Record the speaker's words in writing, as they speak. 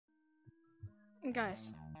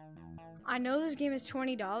Guys, I know this game is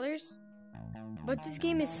 $20, but this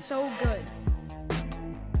game is so good.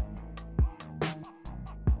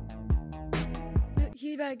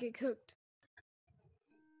 He's about to get cooked.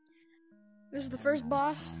 This is the first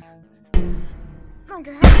boss. I don't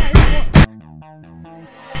care how high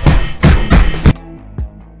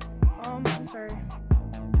I'm sorry.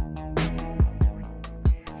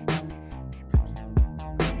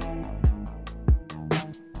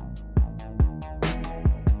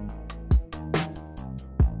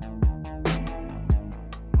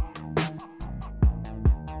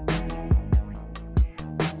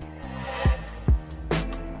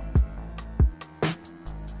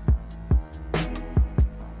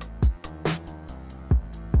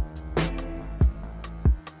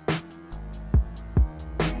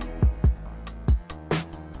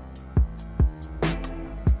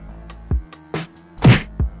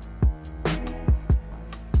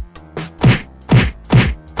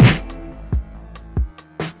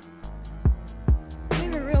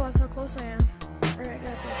 Close I am. Alright, I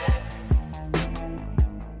got this.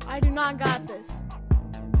 I do not got this.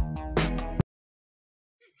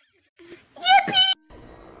 Yippee!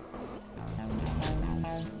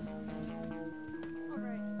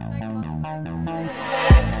 Alright, second boss.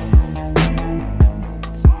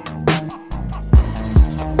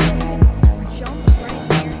 Jump right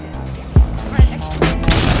near him. Alright, expert.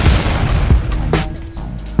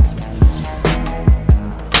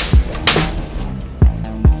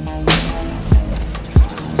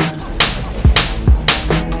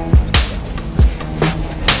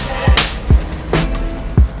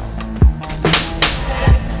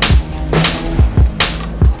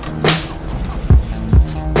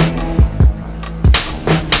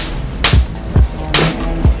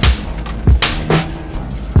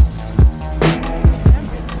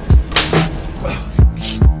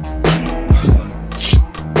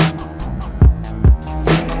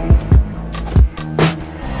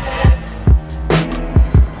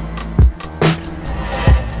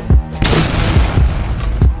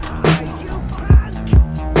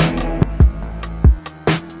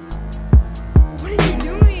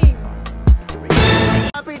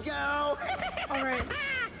 Alright,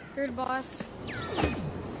 third boss.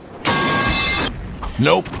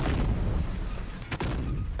 Nope.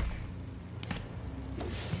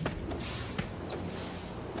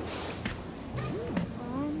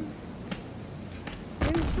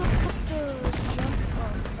 I'm supposed to jump.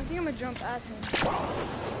 I think I'm gonna jump at him.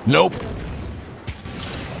 Nope.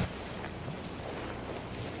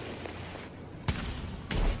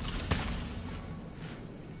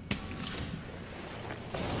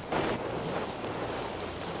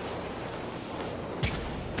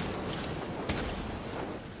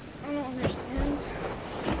 I don't understand.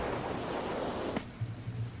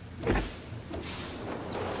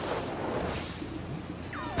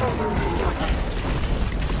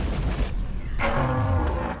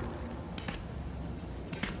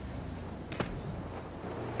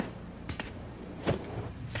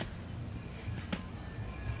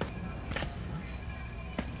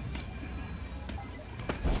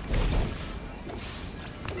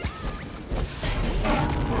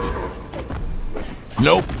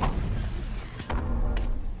 Nope.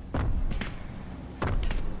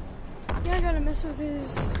 Yeah, I gotta mess with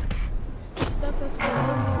his stuff that's below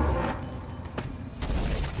him.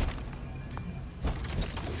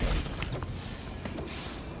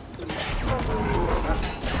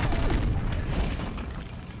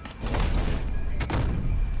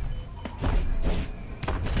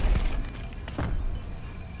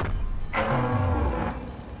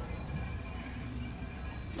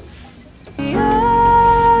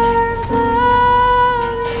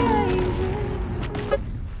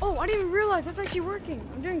 I didn't even realize that's actually working.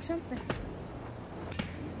 I'm doing something.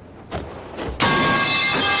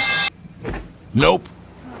 Nope.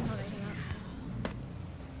 Oh, no,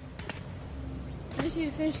 I just need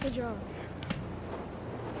to finish the job.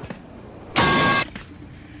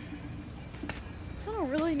 So I don't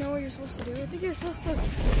really know what you're supposed to do. I think you're supposed to...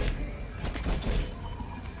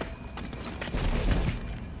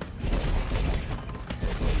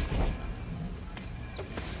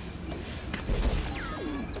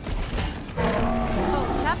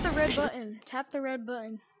 Tap the red button. Tap the red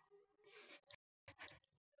button.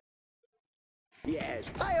 Yes,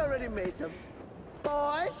 I already made them.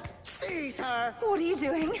 Boys, seize her! What are you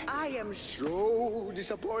doing? I am so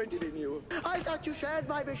disappointed in you. I thought you shared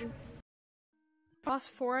my vision. Boss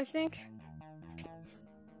 4, I think.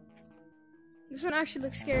 This one actually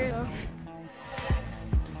looks scary though.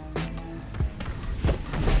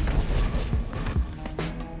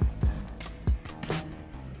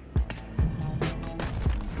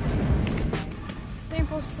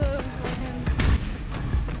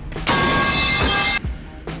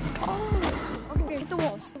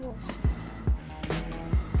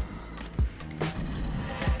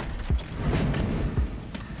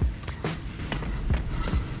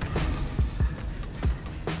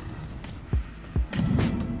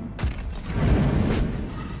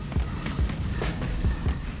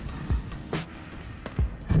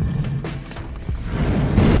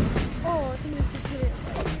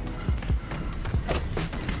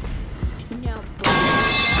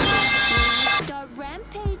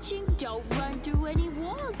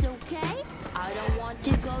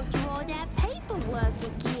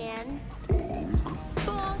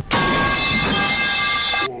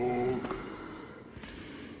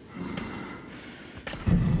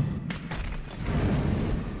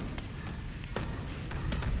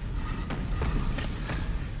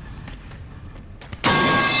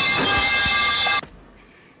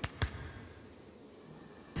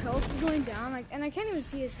 going down, like, and I can't even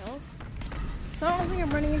see his health. So I don't think I'm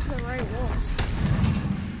running into the right walls.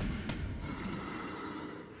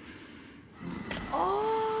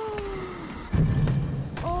 Oh!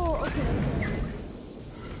 Oh, okay, okay.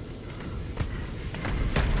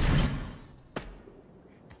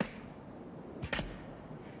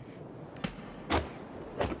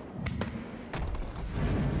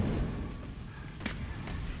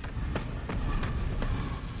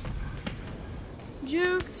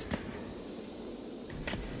 Juked.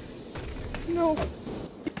 No.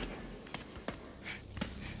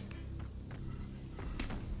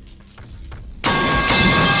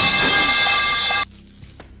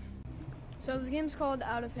 So this game's called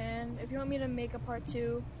Out of Hand. If you want me to make a part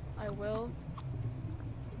 2, I will.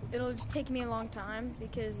 It'll just take me a long time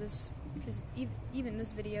because even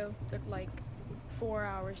this video took like 4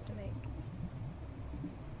 hours to make.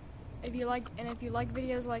 If you like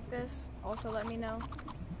videos like this, also let me know.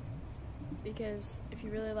 Because if you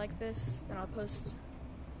really like this, then I'll post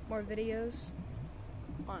more videos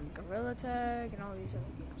on Gorilla Tag and all these other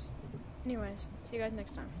games. Anyways, see you guys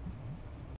next time.